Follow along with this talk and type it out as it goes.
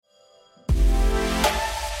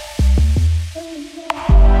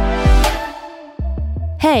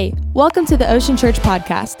Hey, welcome to the Ocean Church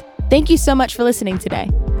podcast. Thank you so much for listening today.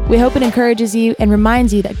 We hope it encourages you and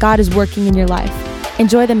reminds you that God is working in your life.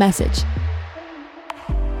 Enjoy the message.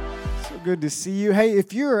 So good to see you. Hey,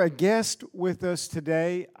 if you're a guest with us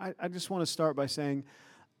today, I just want to start by saying,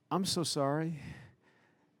 I'm so sorry.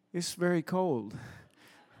 It's very cold.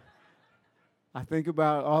 I think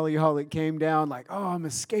about all of y'all that came down like, oh, I'm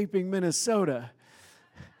escaping Minnesota.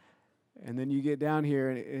 And then you get down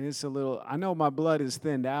here and it's a little, I know my blood is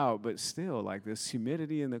thinned out, but still, like this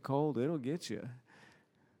humidity and the cold, it'll get you.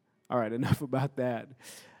 All right, enough about that.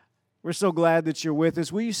 We're so glad that you're with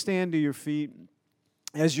us. Will you stand to your feet?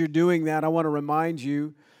 As you're doing that, I want to remind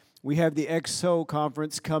you, we have the XO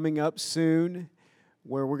conference coming up soon,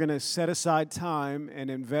 where we're going to set aside time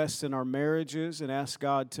and invest in our marriages and ask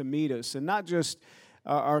God to meet us. And not just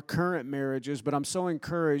our current marriages, but I'm so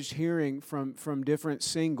encouraged hearing from different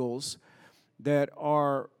singles that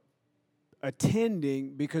are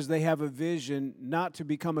attending because they have a vision not to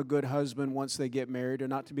become a good husband once they get married or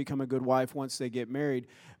not to become a good wife once they get married,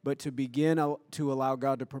 but to begin to allow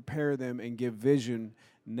God to prepare them and give vision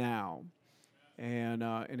now. And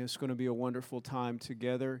it's going to be a wonderful time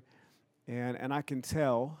together. And I can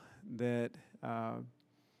tell that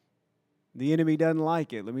the enemy doesn't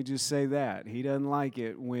like it. Let me just say that. He doesn't like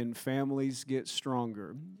it when families get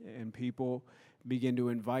stronger and people begin to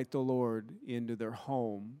invite the Lord into their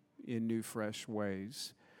home in new, fresh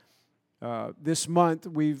ways. This month,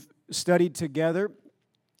 we've studied together.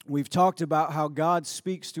 We've talked about how God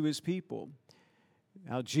speaks to His people.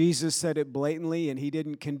 How Jesus said it blatantly, and He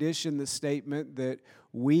didn't condition the statement that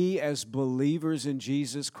we as believers in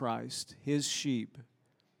Jesus Christ, His sheep,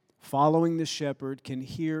 following the shepherd, can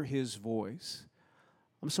hear His voice.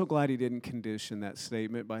 I'm so glad He didn't condition that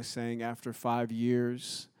statement by saying after 5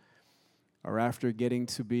 years or after getting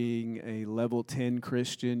to being a level 10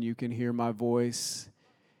 Christian, you can hear my voice.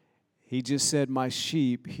 He just said, my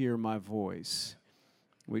sheep hear my voice.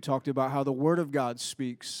 We talked about how the Word of God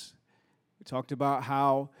speaks. We talked about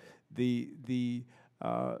how the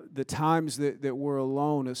times that we're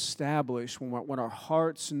alone establish when our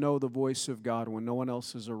hearts know the voice of God, when no one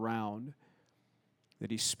else is around, that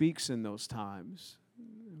He speaks in those times.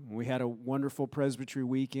 We had a wonderful presbytery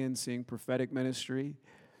weekend seeing prophetic ministry.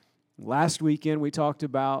 Last weekend we talked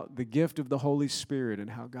about the gift of the Holy Spirit and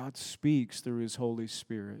how God speaks through His Holy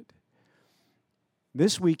Spirit.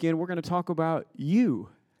 This weekend we're going to talk about you.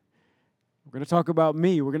 We're going to talk about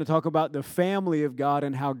me. We're going to talk about the family of God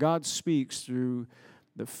and how God speaks through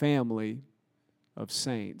the family of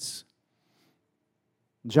saints.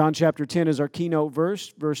 John chapter 10 is our keynote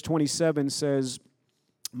verse. Verse 27 says,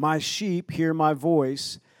 my sheep hear my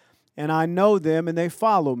voice, and I know them, and they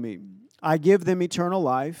follow me. I give them eternal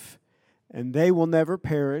life, and they will never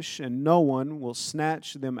perish, and no one will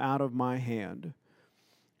snatch them out of my hand.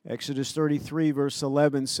 Exodus 33, verse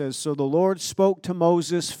 11 says, so the Lord spoke to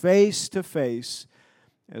Moses face to face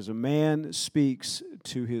as a man speaks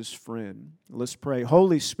to his friend. Let's pray.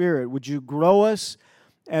 Holy Spirit, would you grow us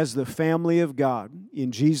as the family of God?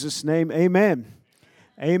 In Jesus' name, amen.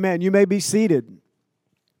 Amen. You may be seated.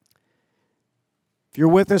 If you're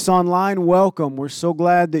with us online, welcome. We're so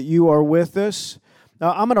glad that you are with us.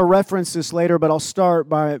 Now, I'm going to reference this later, but I'll start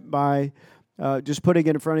by just putting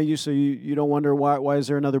it in front of you so you don't wonder why is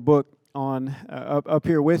there another book on up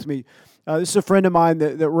here with me. This is a friend of mine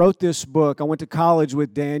that wrote this book. I went to college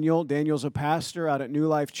with Daniel. Daniel's a pastor out at New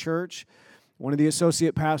Life Church, one of the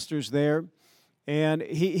associate pastors there. And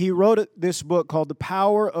he wrote this book called The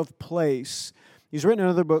Power of Place. He's written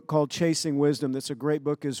another book called Chasing Wisdom. That's a great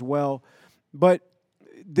book as well. But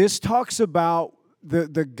this talks about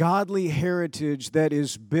the godly heritage that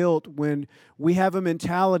is built when we have a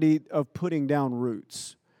mentality of putting down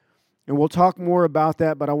roots. And we'll talk more about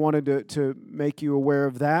that, but I wanted to make you aware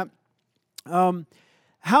of that.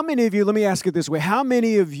 How many of you, let me ask it this way, how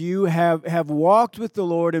many of you have walked with the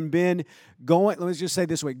Lord and been going, let's just say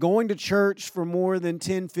this way, going to church for more than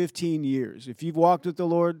 10, 15 years? If you've walked with the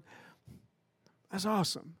Lord, that's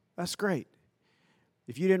awesome. That's great.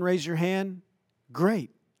 If you didn't raise your hand,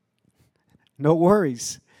 great. No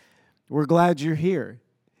worries. We're glad you're here.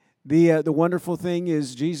 The wonderful thing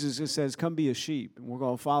is Jesus just says, come be a sheep, and we're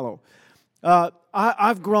going to follow.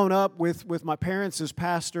 I've grown up with my parents as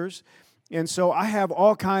pastors, and so I have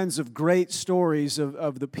all kinds of great stories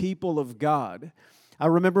of the people of God. I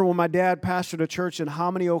remember when my dad pastored a church in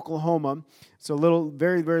Hominy, Oklahoma. It's a little,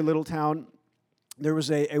 very, very little town. There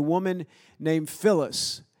was a woman named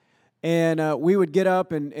Phyllis. And we would get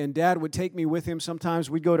up, and Dad would take me with him. Sometimes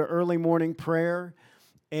we'd go to early morning prayer,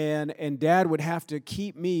 and Dad would have to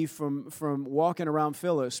keep me from walking around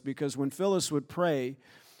Phyllis, because when Phyllis would pray,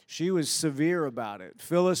 She was severe about it.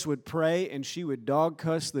 Phyllis would pray, and she would dog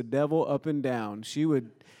cuss the devil up and down. She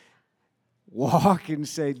would walk and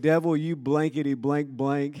say, devil, you blankety blank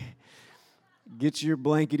blank. Get your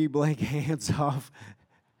blankety blank hands off.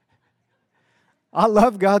 I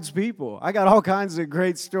love God's people. I got all kinds of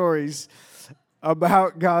great stories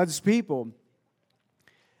about God's people.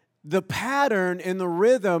 The pattern and the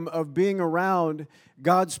rhythm of being around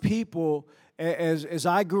God's people as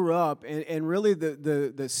I grew up, and really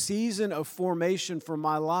the season of formation for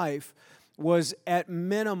my life was at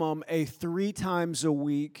minimum a 3 times a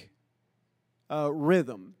week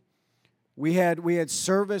rhythm. We had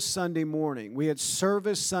service Sunday morning, we had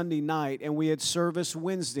service Sunday night, and we had service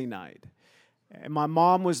Wednesday night. And my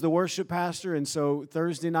mom was the worship pastor, and so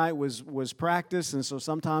Thursday night was practice, and so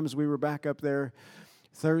sometimes we were back up there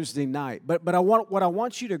Thursday night. But what I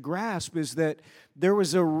want you to grasp is that there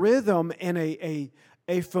was a rhythm and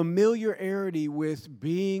a familiarity with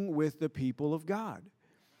being with the people of God,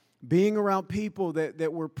 being around people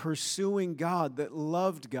that were pursuing God, that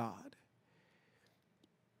loved God.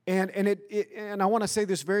 And I want to say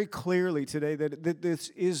this very clearly today, that this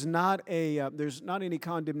is not there's not any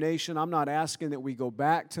condemnation. I'm not asking that we go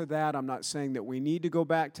back to that. I'm not saying that we need to go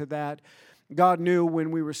back to that. God knew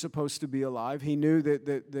when we were supposed to be alive. He knew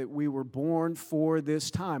that we were born for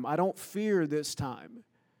this time. I don't fear this time,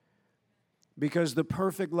 because the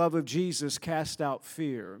perfect love of Jesus cast out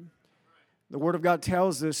fear. The Word of God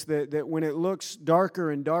tells us that when it looks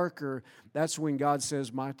darker and darker, that's when God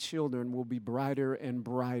says, my children will be brighter and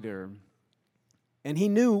brighter. And He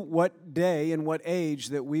knew what day and what age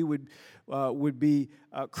that we would be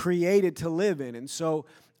created to live in. And so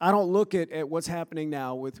I don't look at what's happening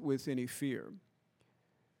now with any fear.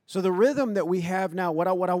 So the rhythm that we have now, what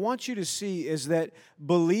I want you to see is that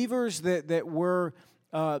believers that were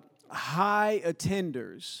high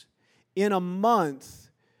attenders in a month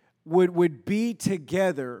would be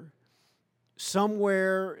together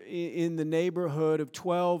somewhere in the neighborhood of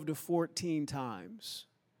 12 to 14 times,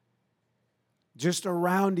 just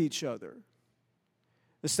around each other.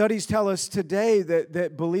 The studies tell us today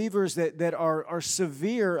that believers that are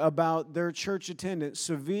severe about their church attendance,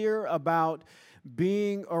 severe about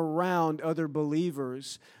being around other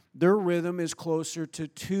believers, their rhythm is closer to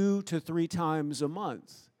 2 to 3 times a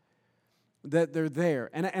month that they're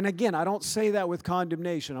there. And again, I don't say that with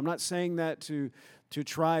condemnation. I'm not saying that to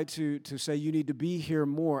try to say you need to be here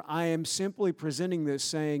more. I am simply presenting this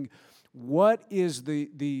saying, what is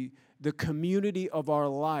the community of our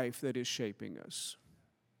life that is shaping us?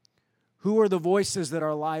 Who are the voices that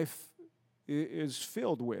our life is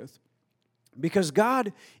filled with? Because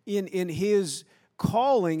God, in His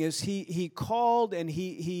calling, is He called and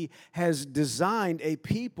He has designed a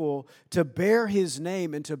people to bear His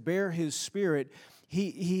name and to bear His Spirit.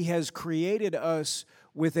 He has created us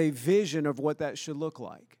with a vision of what that should look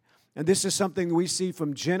like. And this is something we see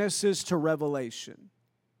from Genesis to Revelation.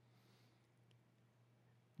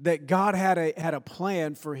 That God had a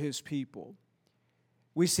plan for His people.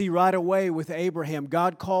 We see right away with Abraham.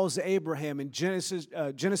 God calls Abraham in Genesis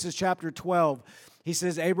chapter 12. He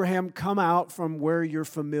says, Abraham, come out from where you're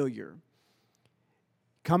familiar.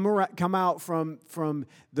 Come out from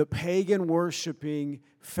the pagan worshiping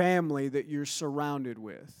family that you're surrounded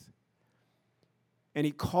with. And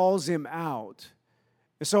He calls him out.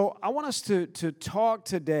 And so I want us to talk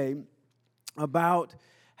today about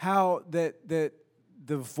how that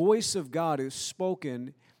the voice of God is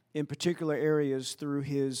spoken in particular areas through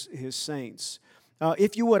His saints.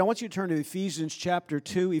 If you would, I want you to turn to Ephesians chapter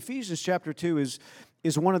 2. Ephesians chapter 2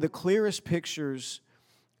 is one of the clearest pictures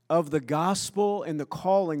of the gospel and the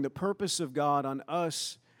calling, the purpose of God on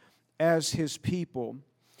us as His people.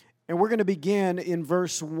 And we're going to begin in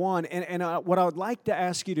verse 1. And what I would like to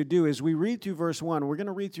ask you to do is we read through verse 1. We're going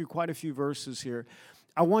to read through quite a few verses here.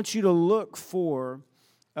 I want you to look for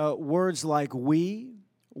words like we,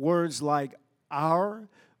 words like our,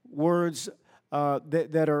 words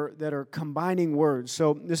that are combining words.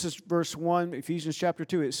 So this is verse 1, Ephesians chapter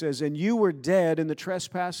 2. It says, and you were dead in the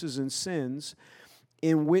trespasses and sins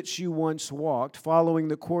in which you once walked, following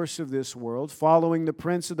the course of this world, following the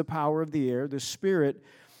prince of the power of the air, the spirit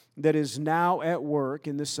that is now at work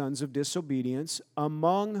in the sons of disobedience,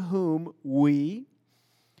 among whom we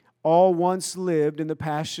all once lived in the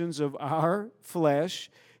passions of our flesh,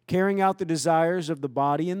 carrying out the desires of the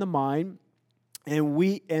body and the mind, and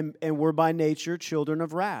we're by nature children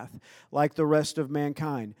of wrath, like the rest of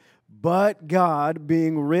mankind. But God,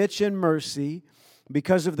 being rich in mercy,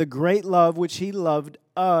 because of the great love which He loved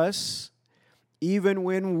us, even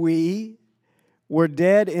when we were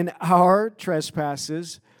dead in our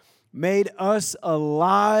trespasses, made us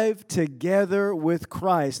alive together with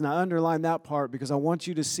Christ. Now, underline that part because I want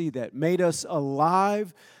you to see that. Made us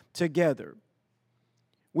alive together.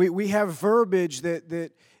 We have verbiage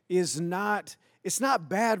that is not, it's not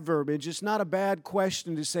bad verbiage. It's not a bad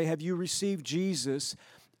question to say, have you received Jesus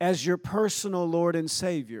as your personal Lord and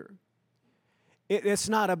Savior? That's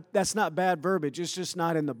not bad verbiage. It's just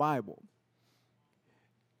not in the Bible.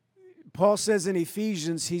 Paul says in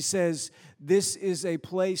Ephesians, he says, this is a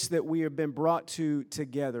place that we have been brought to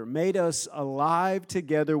together, made us alive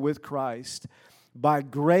together with Christ. By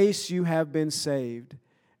grace you have been saved,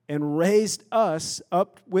 and raised us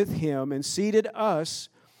up with Him, and seated us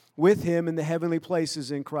with Him in the heavenly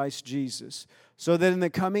places in Christ Jesus, so that in the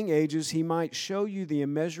coming ages He might show you the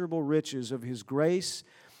immeasurable riches of His grace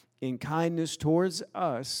in kindness towards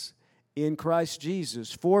us in Christ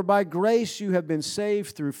Jesus. For by grace you have been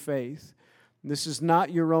saved through faith. This is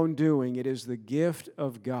not your own doing. It is the gift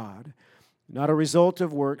of God, not a result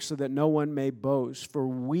of works, so that no one may boast. For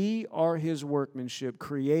we are His workmanship,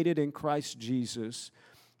 created in Christ Jesus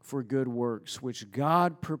for good works, which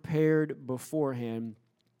God prepared beforehand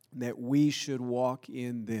that we should walk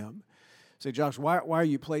in them. Say, Josh, why are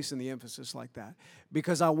you placing the emphasis like that?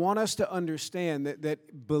 Because I want us to understand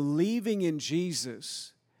that believing in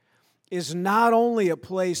Jesus is not only a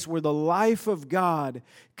place where the life of God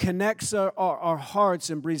connects our hearts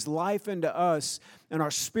and breathes life into us, and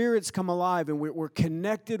our spirits come alive, and we're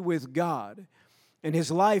connected with God, and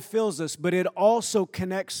His life fills us, but it also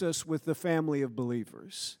connects us with the family of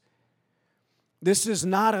believers. This is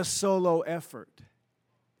not a solo effort.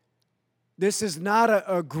 This is not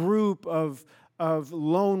a group of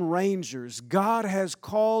lone rangers. God has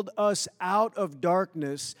called us out of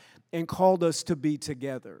darkness and called us to be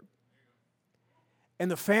together. And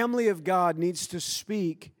the family of God needs to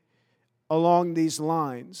speak along these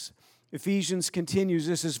lines. Ephesians continues,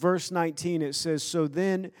 this is verse 19, it says, so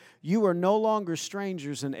then you are no longer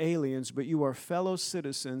strangers and aliens, but you are fellow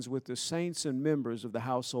citizens with the saints and members of the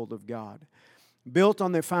household of God, built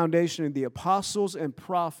on the foundation of the apostles and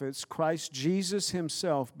prophets, Christ Jesus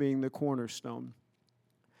Himself being the cornerstone,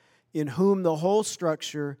 in whom the whole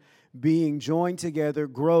structure, being joined together,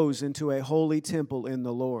 grows into a holy temple in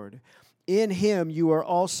the Lord. In Him you are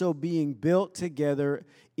also being built together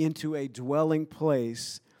into a dwelling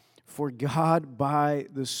place for God by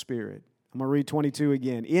the Spirit. I'm going to read 22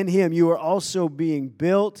 again. In Him you are also being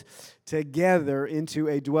built together into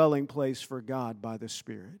a dwelling place for God by the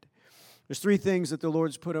Spirit. There's three things that the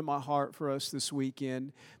Lord's put in my heart for us this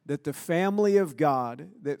weekend. That the family of God,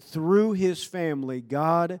 that through His family,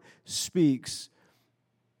 God speaks.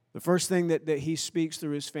 The first thing that He speaks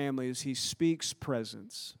through His family is He speaks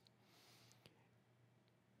presence.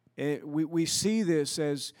 We see this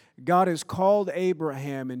as God has called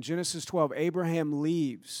Abraham. In Genesis 12, Abraham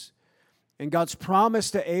leaves. And God's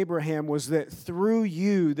promise to Abraham was that through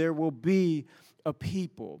you there will be a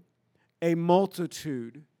people, a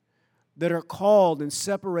multitude that are called and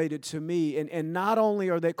separated to me. And not only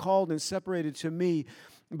are they called and separated to me,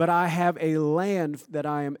 but I have a land that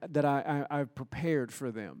I've prepared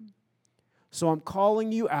for them. So I'm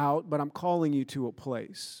calling you out, but I'm calling you to a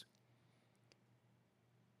place.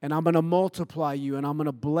 And I'm going to multiply you, and I'm going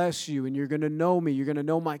to bless you, and you're going to know me. You're going to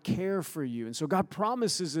know my care for you. And so God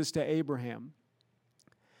promises this to Abraham.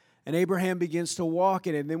 And Abraham begins to walk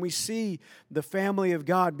in it. And then we see the family of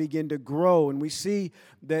God begin to grow. And we see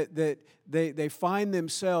that they find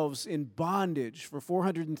themselves in bondage for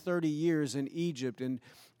 430 years in Egypt. And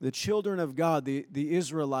the children of God, the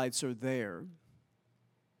Israelites, are there.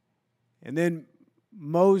 And then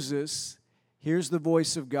Moses hears the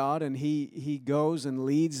voice of God, and he goes and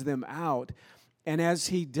leads them out. And as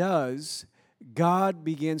he does, God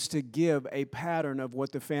begins to give a pattern of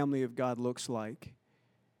what the family of God looks like.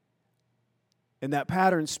 And that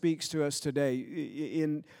pattern speaks to us today.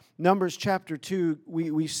 In Numbers chapter 2,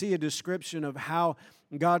 we see a description of how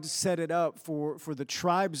God set it up for the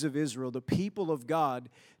tribes of Israel, the people of God,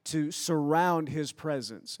 to surround His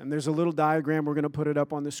presence. And there's a little diagram, we're going to put it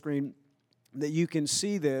up on the screen, that you can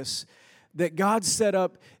see this, that God set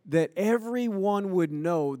up that everyone would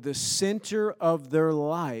know the center of their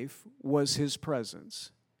life was His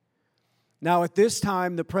presence. Now, at this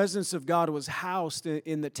time, the presence of God was housed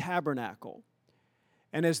in the tabernacle.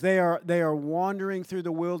 And as they are wandering through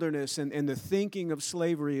the wilderness, and the thinking of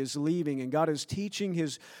slavery is leaving, and God is teaching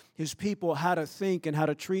His people how to think and how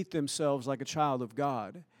to treat themselves like a child of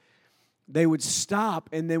God, they would stop,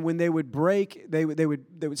 and then when they would break, they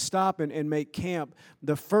would stop and make camp.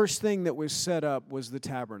 The first thing that was set up was the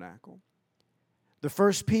tabernacle. The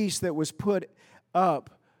first piece that was put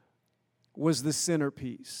up was the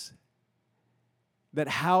centerpiece. that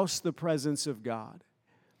house the presence of God.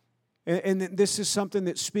 And this is something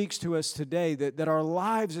that speaks to us today, that our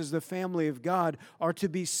lives as the family of God are to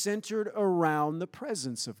be centered around the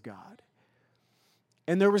presence of God.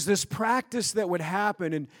 And there was this practice that would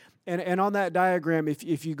happen, and on that diagram,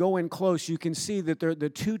 if you go in close, you can see that the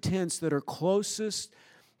two tents that are closest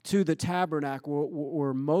to the tabernacle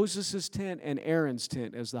were Moses' tent and Aaron's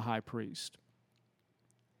tent as the high priest.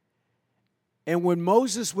 And when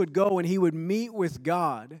Moses would go and he would meet with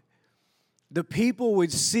God, the people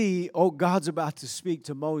would see, oh, God's about to speak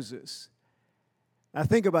to Moses. Now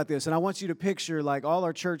think about this, and I want you to picture like all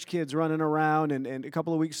our church kids running around, and a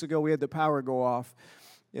couple of weeks ago we had the power go off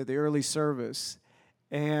at the early service,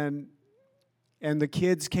 and the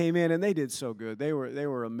kids came in and they did so good. They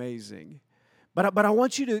were amazing. But I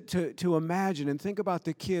want you to imagine and think about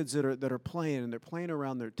the kids that are playing, and they're playing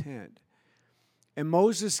around their tent. And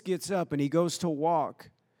Moses gets up and he goes to walk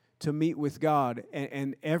to meet with God,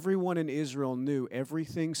 and everyone in Israel knew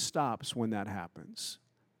everything stops when that happens.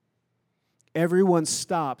 Everyone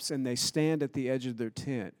stops and they stand at the edge of their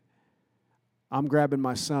tent. I'm grabbing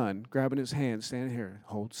my son, grabbing his hand, standing here,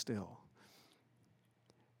 hold still.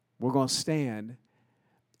 We're going to stand,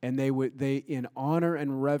 and they in honor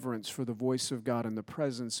and reverence for the voice of God and the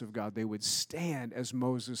presence of God, they would stand as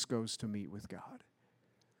Moses goes to meet with God.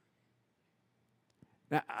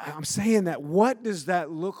 Now, I'm saying that, what does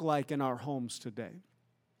that look like in our homes today?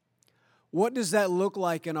 What does that look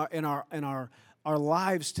like in our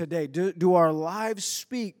lives today? Do our lives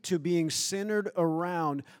speak to being centered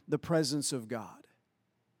around the presence of God?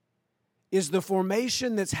 Is the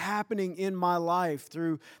formation that's happening in my life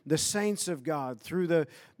through the saints of God, through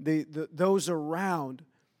those around,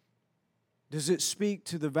 does it speak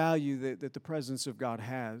to the value that the presence of God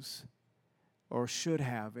has or should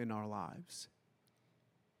have in our lives?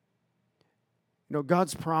 You know,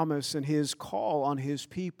 God's promise and His call on His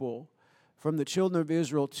people from the children of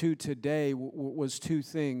Israel to today was two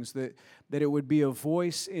things: that it would be a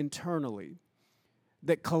voice internally,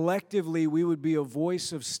 that collectively we would be a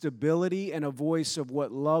voice of stability and a voice of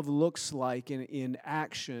what love looks like in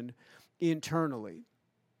action internally,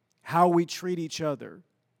 how we treat each other.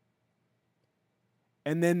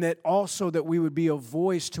 And then that also that we would be a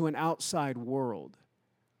voice to an outside world,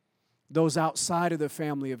 those outside of the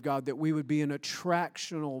family of God, that we would be an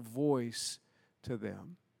attractional voice to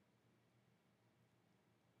them.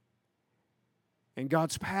 And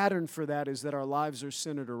God's pattern for that is that our lives are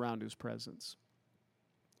centered around His presence.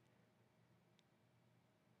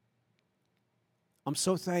 I'm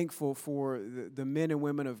so thankful for the men and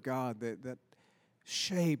women of God that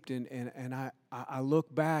shaped, and I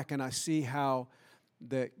look back and I see how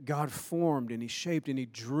that God formed and He shaped and He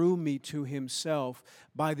drew me to Himself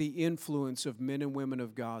by the influence of men and women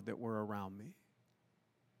of God that were around me.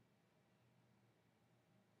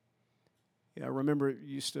 Yeah, I remember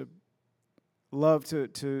used to love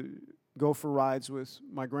to go for rides with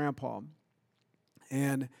my grandpa,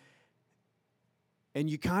 and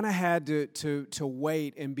you kind of had to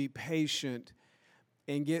wait and be patient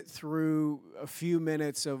and get through a few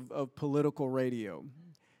minutes of political radio.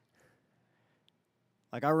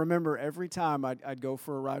 Like, I remember every time I'd go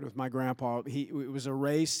for a ride with my grandpa, it was a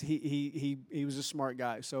race. He was a smart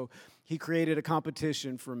guy, so he created a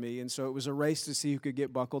competition for me, and so it was a race to see who could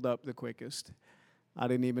get buckled up the quickest. I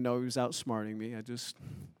didn't even know he was outsmarting me. I just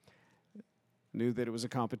knew that it was a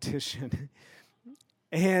competition.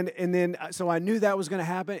 And then, so I knew that was going to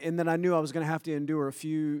happen, and then I knew I was going to have to endure a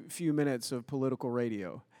few minutes of political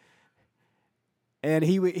radio. And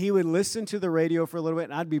he would listen to the radio for a little bit,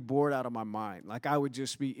 and I'd be bored out of my mind. Like, I would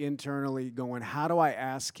just be internally going, how do I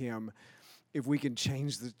ask him if we can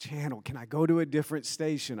change the channel? Can I go to a different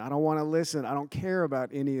station? I don't want to listen. I don't care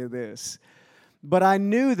about any of this. But I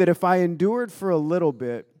knew that if I endured for a little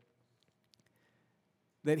bit,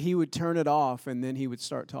 that he would turn it off, and then he would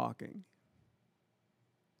start talking.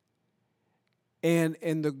 And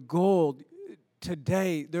the gold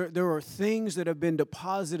today, there are things that have been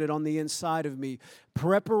deposited on the inside of me,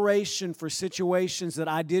 preparation for situations that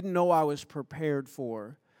I didn't know I was prepared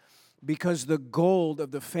for, because the gold of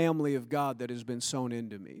the family of God that has been sown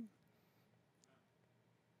into me.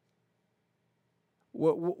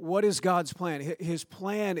 What is God's plan? His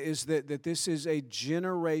plan is that this is a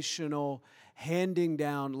generational handing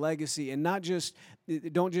down legacy, and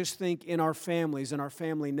don't just think in our families and our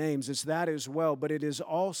family names. It's that as well, but it is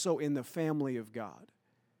also in the family of God.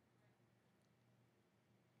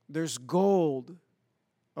 There's gold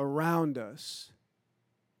around us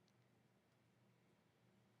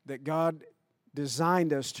that God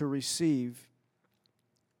designed us to receive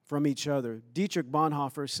from each other. Dietrich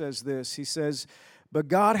Bonhoeffer says this. He says, But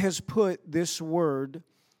God has put this word,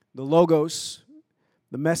 the Logos,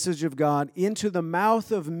 the message of God, into the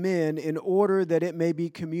mouth of men in order that it may be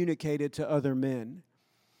communicated to other men.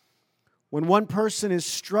 When one person is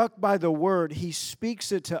struck by the word, he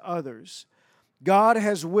speaks it to others. God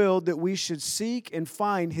has willed that we should seek and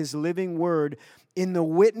find His living word in the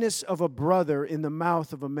witness of a brother in the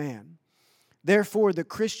mouth of a man. Therefore, the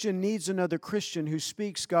Christian needs another Christian who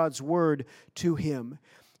speaks God's word to him.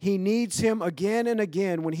 He needs him again and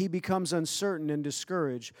again when he becomes uncertain and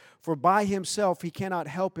discouraged, for by himself he cannot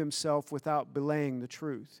help himself without belaying the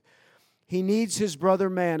truth. He needs his brother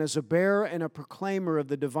man as a bearer and a proclaimer of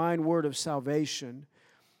the divine word of salvation.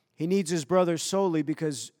 He needs his brother solely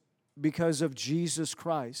because of Jesus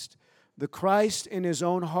Christ. The Christ in his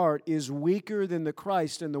own heart is weaker than the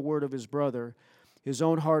Christ in the word of his brother. His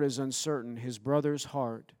own heart is uncertain. His brother's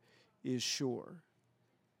heart is sure.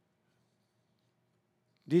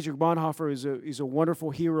 Dietrich Bonhoeffer is a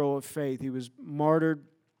wonderful hero of faith. He was martyred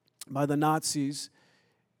by the Nazis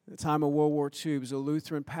at the time of World War II. He was a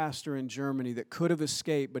Lutheran pastor in Germany that could have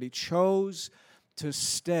escaped, but he chose to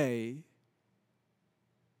stay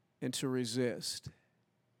and to resist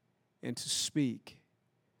and to speak.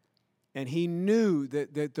 And he knew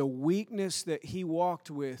that the weakness that he walked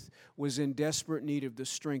with was in desperate need of the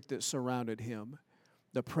strength that surrounded him,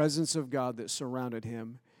 the presence of God that surrounded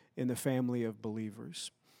him in the family of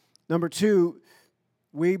believers. Number two,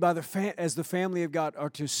 we as the family of God are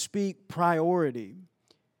to speak priority.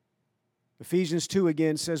 Ephesians 2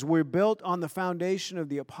 again says, we're built on the foundation of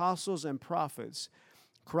the apostles and prophets,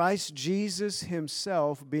 Christ Jesus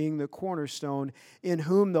Himself being the cornerstone, in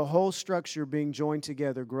whom the whole structure being joined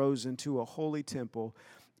together grows into a holy temple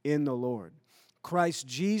in the Lord. Christ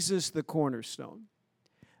Jesus the cornerstone.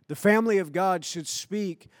 The family of God should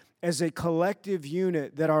speak as a collective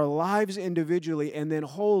unit, that our lives individually and then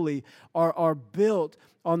wholly are built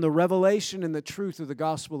on the revelation and the truth of the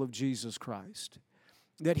gospel of Jesus Christ.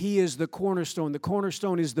 That He is the cornerstone. The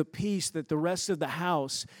cornerstone is the piece that the rest of the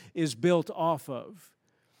house is built off of.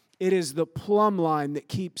 It is the plumb line that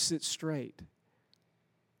keeps it straight.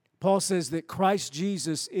 Paul says that Christ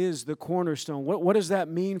Jesus is the cornerstone. What does that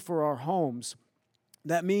mean for our homes?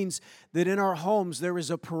 That means that in our homes there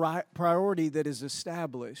is a priority that is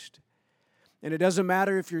established. And it doesn't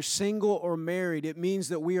matter if you're single or married. It means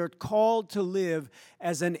that we are called to live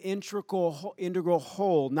as an integral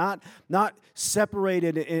whole, not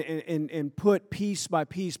separated and put piece by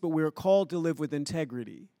piece, but we are called to live with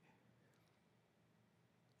integrity.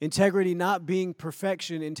 Integrity not being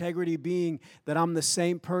perfection, integrity being that I'm the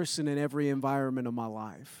same person in every environment of my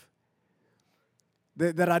life.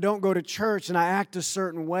 That I don't go to church and I act a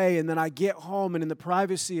certain way, and then I get home and in the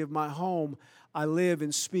privacy of my home, I live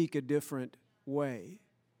and speak a different way.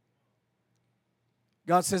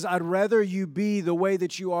 God says, I'd rather you be the way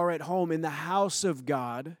that you are at home in the house of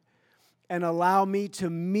God and allow me to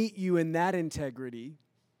meet you in that integrity,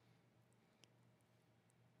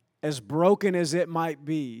 as broken as it might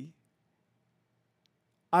be.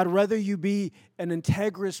 I'd rather you be an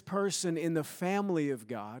integrous person in the family of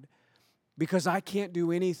God, because I can't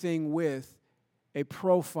do anything with a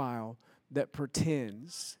profile that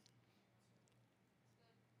pretends.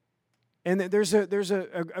 And there's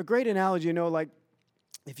a great analogy, like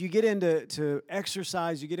if you get into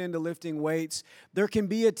exercise, you get into lifting weights, there can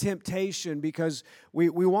be a temptation because we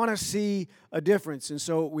want to see a difference. And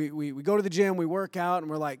so we go to the gym, we work out, and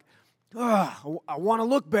we're like, I want to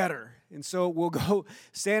look better. And so we'll go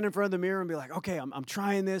stand in front of the mirror and be like, okay, I'm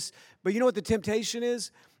trying this. But you know what the temptation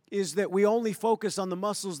is that we only focus on the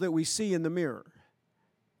muscles that we see in the mirror.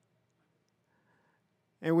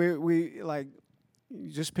 And we like,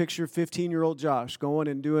 just picture 15-year-old Josh going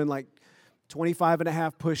and doing like 25 and a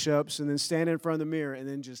half push-ups and then standing in front of the mirror and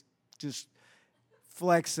then just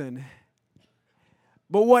flexing.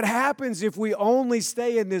 But what happens if we only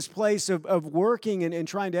stay in this place of working and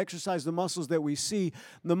trying to exercise the muscles that we see,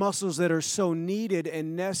 the muscles that are so needed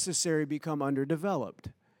and necessary become underdeveloped?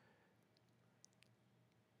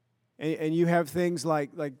 And you have things like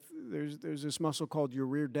there's this muscle called your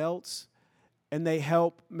rear delts, and they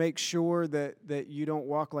help make sure that you don't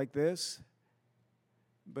walk like this,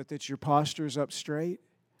 but that your posture is up straight.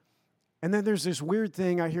 And then there's this weird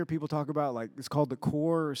thing I hear people talk about, like it's called the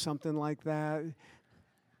core or something like that.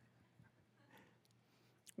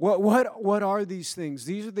 What are these things?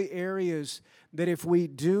 These are the areas that if we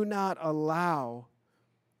do not allow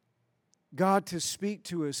God to speak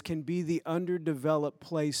to us, can be the underdeveloped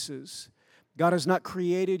places. God has not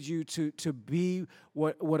created you to be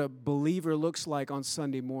what a believer looks like on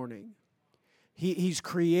Sunday morning. He's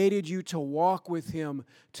created you to walk with Him,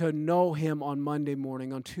 to know Him on Monday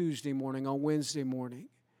morning, on Tuesday morning, on Wednesday morning.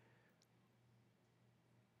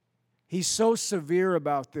 He's so severe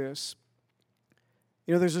about this.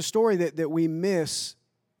 You know, there's a story that we miss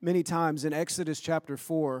many times in Exodus chapter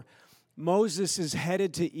 4. Moses is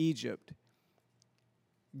headed to Egypt.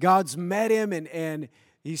 God's met him and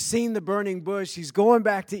he's seen the burning bush. He's going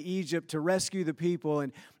back to Egypt to rescue the people.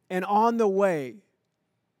 And on the way,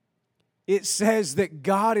 it says that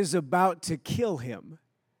God is about to kill him.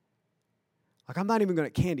 Like, I'm not even going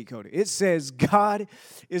to candy coat it. It says God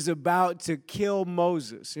is about to kill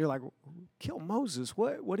Moses. You're like, kill Moses?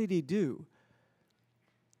 What did he do?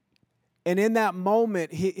 And in that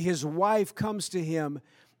moment, his wife comes to him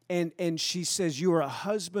and she says, you are a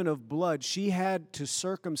husband of blood. She had to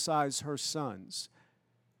circumcise her sons.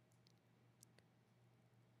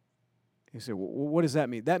 He said, well, what does that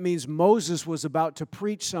mean? That means Moses was about to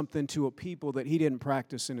preach something to a people that he didn't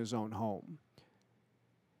practice in his own home.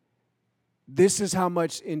 This is how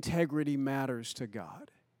much integrity matters to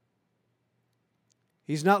God.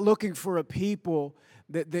 He's not looking for a people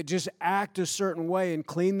that just act a certain way and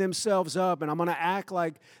clean themselves up, and I'm going to act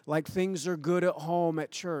like things are good at home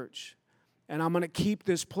at church. And I'm going to keep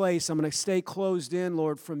this place. I'm going to stay closed in,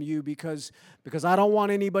 Lord, from you because I don't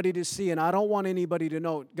want anybody to see and I don't want anybody to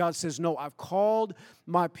know. God says, no, I've called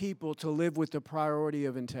my people to live with the priority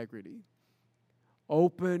of integrity.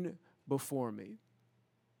 Open before me.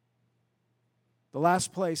 The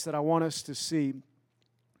last place that I want us to see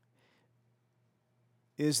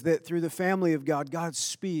is that through the family of God, God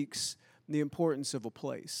speaks the importance of a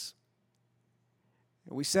place.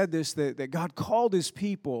 And we said this, that God called His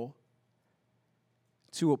people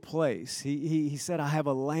to a place. He said, I have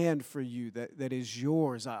a land for you that is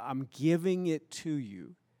yours. I'm giving it to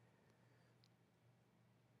you.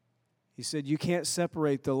 He said, you can't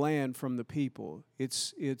separate the land from the people.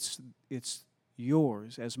 It's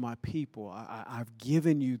yours as my people. I've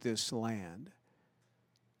given you this land.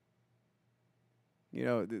 You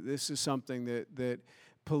know, this is something that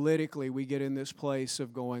politically we get in this place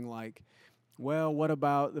of going like, well, what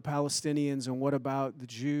about the Palestinians and what about the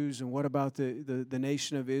Jews and what about the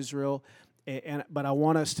nation of Israel? But I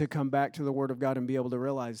want us to come back to the Word of God and be able to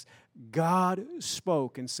realize God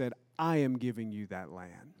spoke and said, I am giving you that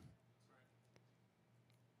land.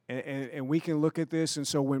 And we can look at this, and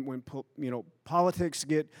so when politics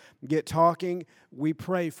get talking, we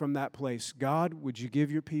pray from that place. God, would you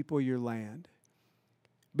give your people your land?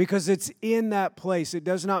 Because it's in that place. It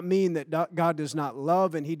does not mean that God does not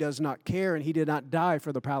love and He does not care and He did not die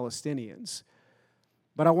for the Palestinians.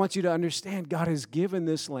 But I want you to understand God has given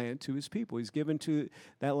this land to His people. He's given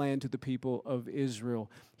that land to the people of Israel.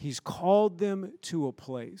 He's called them to a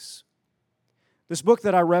place. This book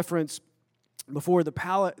that I referenced before, The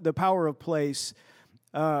Power of Place,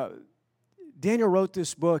 Daniel wrote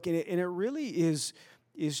this book, and it really is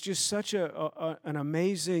just such an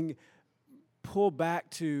amazing pull back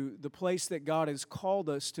to the place that God has called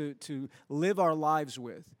us to live our lives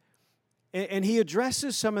with. And he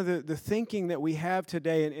addresses some of the thinking that we have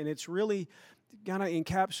today, and it's really kind of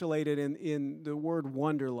encapsulated in the word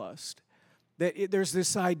wanderlust. That there's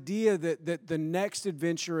this idea that the next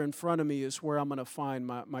adventure in front of me is where I'm going to find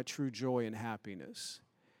my true joy and happiness.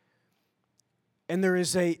 And there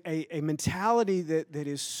is a mentality that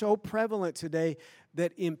is so prevalent today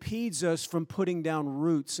that impedes us from putting down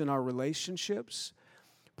roots in our relationships,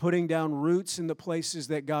 putting down roots in the places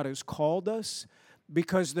that God has called us,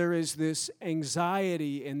 because there is this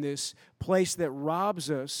anxiety and this place that robs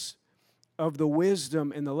us of the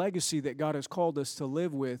wisdom and the legacy that God has called us to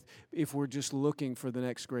live with if we're just looking for the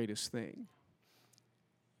next greatest thing.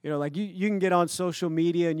 You know, like you can get on social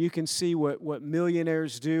media and you can see what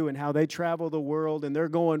millionaires do and how they travel the world, and they're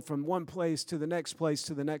going from one place to the next place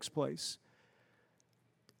to the next place.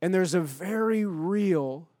 And there's a very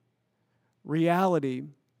real reality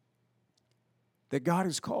that God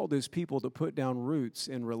has called His people to put down roots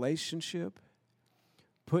in relationship,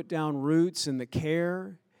 put down roots in the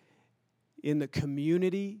care, in the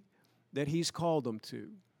community that He's called them to.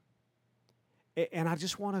 And I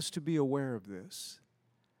just want us to be aware of this.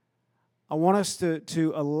 I want us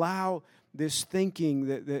to allow this thinking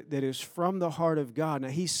that is from the heart of God. Now,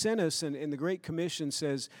 He sent us, and the Great Commission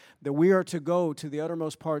says that we are to go to the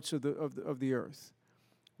uttermost parts of the earth.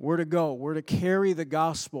 We're to go. We're to carry the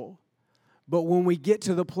gospel. But when we get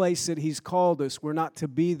to the place that He's called us, we're not to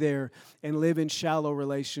be there and live in shallow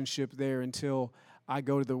relationship there until I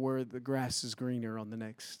go to where the grass is greener on the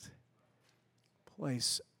next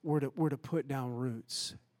place. We're to put down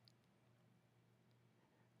roots.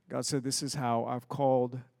 God said, this is how I've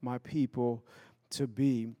called my people to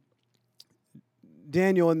be.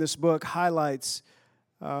 Daniel in this book highlights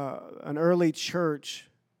an early church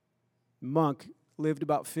monk, lived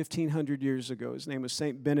about 1,500 years ago. His name was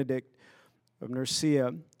Saint Benedict of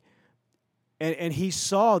Nursia. And he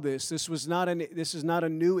saw this. This is not a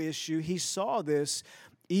new issue. He saw this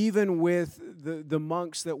even with the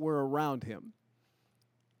monks that were around him.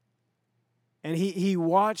 And he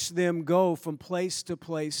watched them go from place to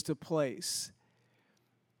place to place.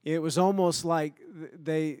 It was almost like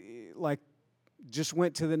they just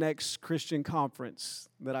went to the next Christian conference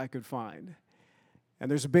that I could find. And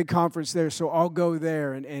there's a big conference there, so I'll go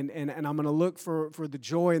there, and I'm going to look for the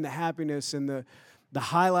joy and the happiness and the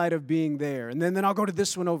highlight of being there. And then I'll go to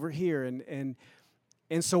this one over here. And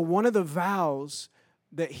so one of the vows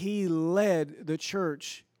that he led the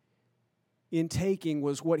church in taking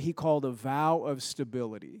was what he called a vow of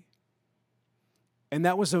stability. And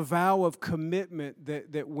that was a vow of commitment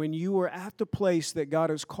that when you are at the place that God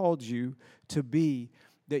has called you to be,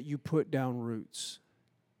 that you put down roots.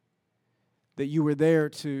 That you were there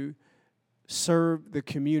to serve the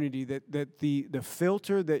community, that the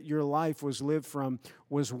filter that your life was lived from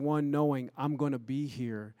was one knowing, I'm going to be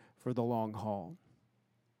here for the long haul.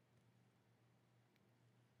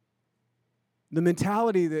 The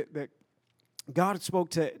mentality that God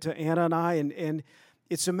spoke to Anna and I, and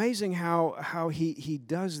it's amazing how he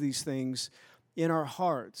does these things in our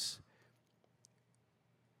hearts.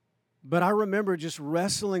 But I remember just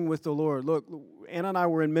wrestling with the Lord. Look, Anna and I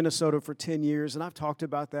were in Minnesota for 10 years, and I've talked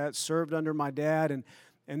about that, served under my dad,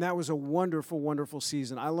 and that was a wonderful, wonderful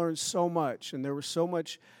season. I learned so much, and there was so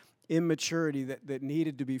much immaturity that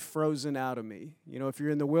needed to be frozen out of me. You know, if you're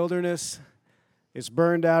in the wilderness, it's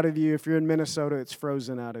burned out of you. If you're in Minnesota, it's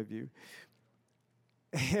frozen out of you.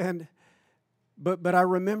 But I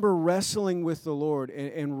remember wrestling with the Lord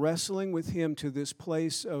and wrestling with Him to this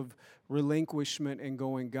place of relinquishment and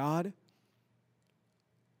going, God,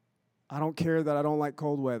 I don't care that I don't like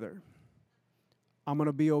cold weather. I'm going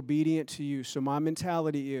to be obedient to you. So my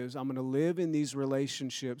mentality is I'm going to live in these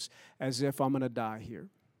relationships as if I'm going to die here.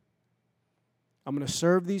 I'm going to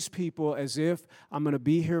serve these people as if I'm going to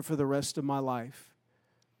be here for the rest of my life.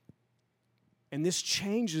 And this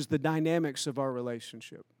changes the dynamics of our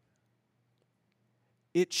relationship.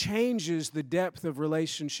 It changes the depth of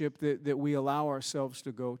relationship that we allow ourselves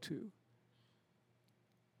to go to.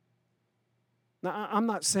 Now, I'm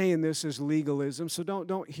not saying this as legalism, so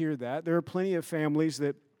don't hear that. There are plenty of families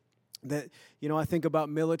that you know, I think about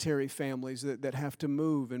military families that have to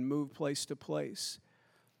move place to place.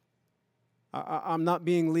 I'm not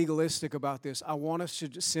being legalistic about this. I want us to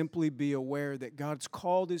just simply be aware that God's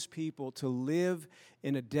called His people to live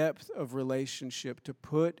in a depth of relationship, to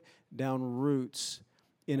put down roots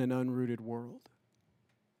in an unrooted world.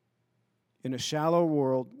 In a shallow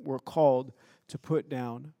world, we're called to put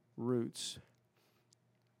down roots.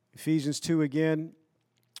 Ephesians 2 again,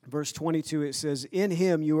 verse 22, it says, in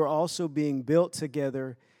Him you are also being built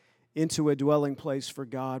together into a dwelling place for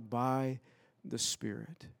God by the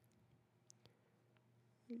Spirit.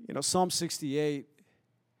 You know, Psalm 68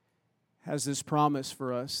 has this promise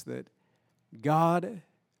for us that God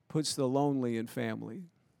puts the lonely in family.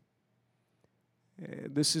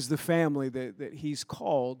 This is the family that He's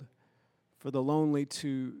called for the lonely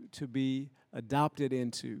to be adopted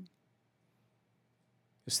into.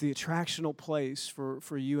 It's the attractional place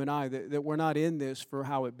for you and I, that we're not in this for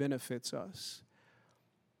how it benefits us.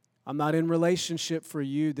 I'm not in relationship for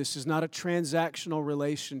you. This is not a transactional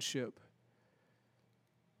relationship.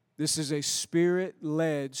 This is a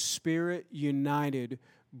Spirit-led, Spirit-united,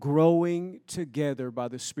 growing together by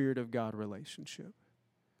the Spirit of God relationship.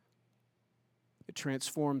 It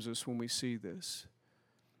transforms us when we see this.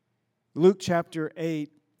 Luke chapter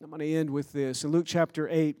 8, I'm going to end with this. In Luke chapter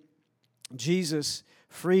 8, Jesus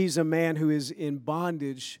frees a man who is in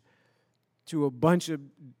bondage to a bunch of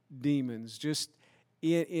demons, just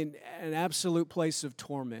in an absolute place of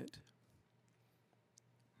torment.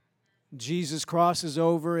 Jesus crosses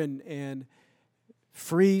over and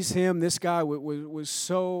frees him. This guy was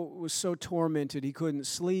so tormented he couldn't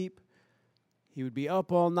sleep. He would be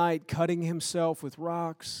up all night cutting himself with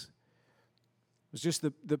rocks. It was just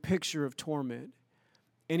the picture of torment.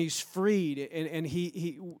 And he's freed. And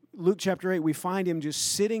he Luke chapter 8, we find him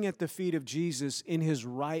just sitting at the feet of Jesus in his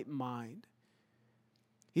right mind.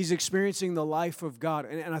 He's experiencing the life of God.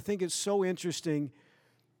 And I think it's so interesting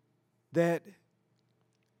that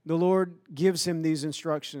the Lord gives him these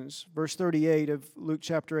instructions. Verse 38 of Luke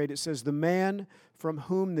chapter 8, it says, the man from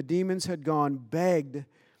whom the demons had gone begged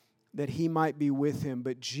that he might be with him.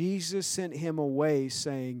 But Jesus sent him away,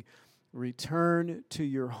 saying, return to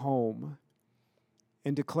your home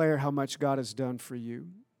and declare how much God has done for you.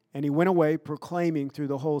 And he went away proclaiming through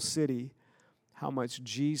the whole city how much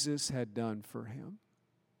Jesus had done for him.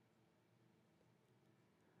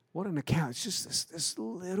 What an account. It's just this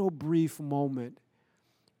little brief moment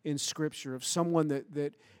in Scripture of someone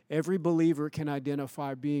that every believer can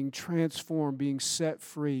identify being transformed, being set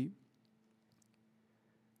free.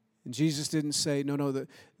 And Jesus didn't say, no,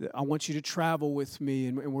 I want you to travel with me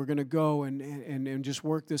and we're going to go and just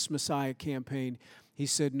work this Messiah campaign. He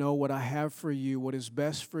said, no, what I have for you, what is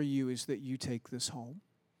best for you is that you take this home.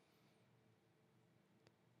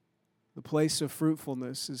 The place of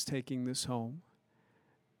fruitfulness is taking this home.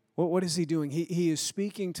 What is he doing? He is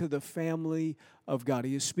speaking to the family of God.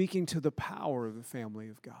 He is speaking to the power of the family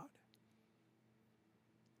of God.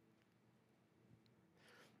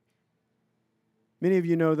 Many of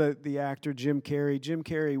you know that the actor Jim Carrey. Jim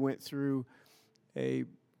Carrey went through a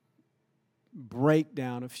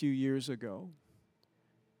breakdown a few years ago.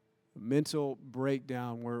 A mental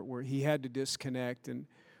breakdown where he had to disconnect and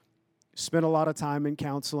spent a lot of time in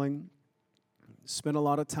counseling, spent a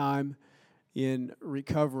lot of time in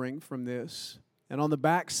recovering from this. And on the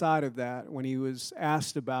backside of that, when he was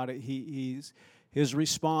asked about it, his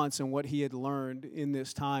response and what he had learned in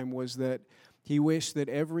this time was that he wished that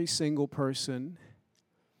every single person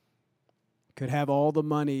could have all the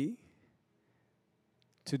money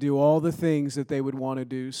to do all the things that they would want to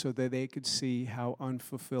do so that they could see how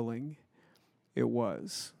unfulfilling it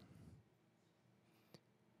was.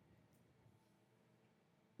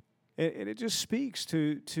 And it just speaks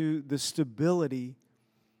to the stability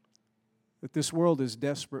that this world is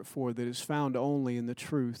desperate for, that is found only in the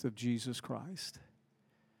truth of Jesus Christ.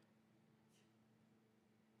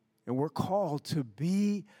 And we're called to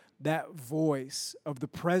be that voice of the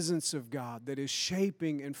presence of God that is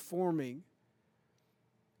shaping and forming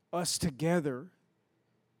us together,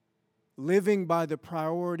 living by the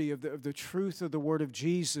priority of the truth of the Word of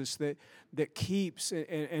Jesus that keeps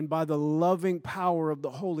and by the loving power of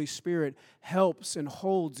the Holy Spirit helps and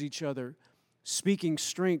holds each other, speaking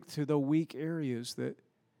strength to the weak areas that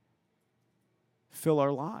fill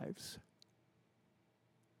our lives.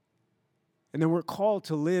 And then we're called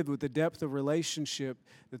to live with the depth of relationship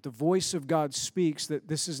that the voice of God speaks, that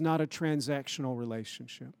this is not a transactional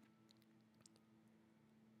relationship.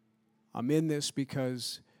 I'm in this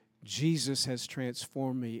because Jesus has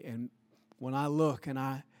transformed me. And when I look and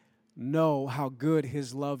I know how good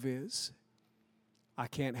His love is, I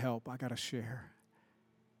can't help. I got to share.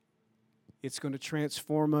 It's going to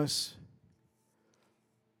transform us.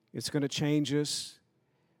 It's going to change us.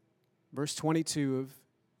 Verse 22 of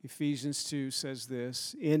Ephesians 2 says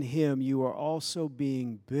this, in Him you are also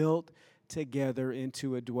being built together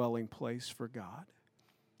into a dwelling place for God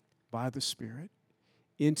by the Spirit,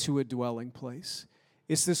 into a dwelling place.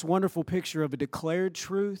 It's this wonderful picture of a declared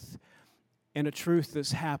truth and a truth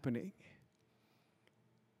that's happening.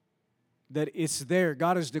 That it's there.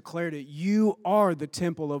 God has declared it. You are the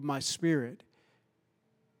temple of my Spirit.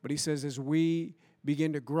 But He says as we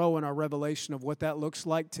begin to grow in our revelation of what that looks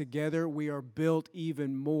like together, we are built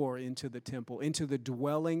even more into the temple, into the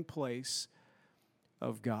dwelling place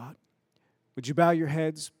of God. Would you bow your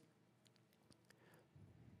heads?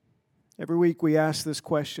 Every week we ask this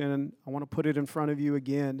question, and I want to put it in front of you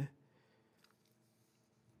again.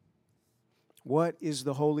 What is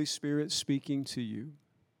the Holy Spirit speaking to you?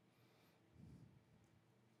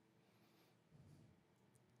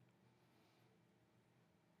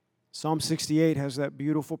 Psalm 68 has that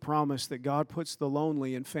beautiful promise that God puts the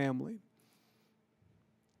lonely in family.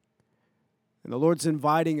 And the Lord's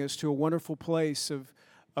inviting us to a wonderful place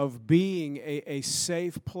of being a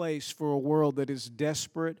safe place for a world that is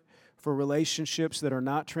desperate for relationships that are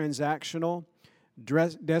not transactional,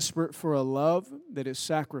 desperate for a love that is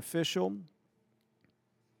sacrificial.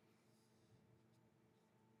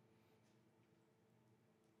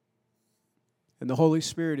 And the Holy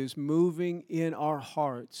Spirit is moving in our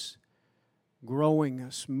hearts, growing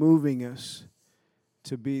us, moving us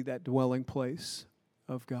to be that dwelling place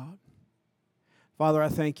of God. Father, I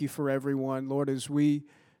thank you for everyone. Lord, as we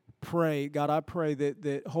pray, God, I pray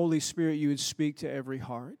that Holy Spirit, you would speak to every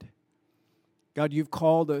heart. God, you've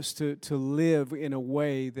called us to live in a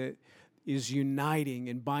way that is uniting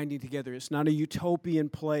and binding together. It's not a utopian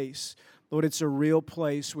place. Lord, it's a real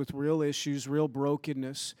place with real issues, real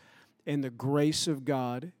brokenness, and the grace of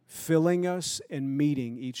God filling us and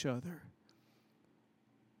meeting each other.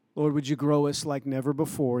 Lord, would you grow us like never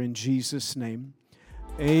before in Jesus' name.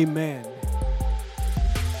 Amen.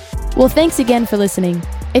 Well, thanks again for listening.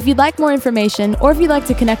 If you'd like more information or if you'd like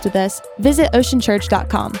to connect with us, visit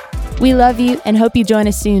oceanchurch.com. We love you and hope you join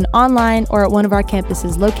us soon online or at one of our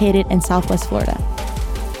campuses located in Southwest Florida.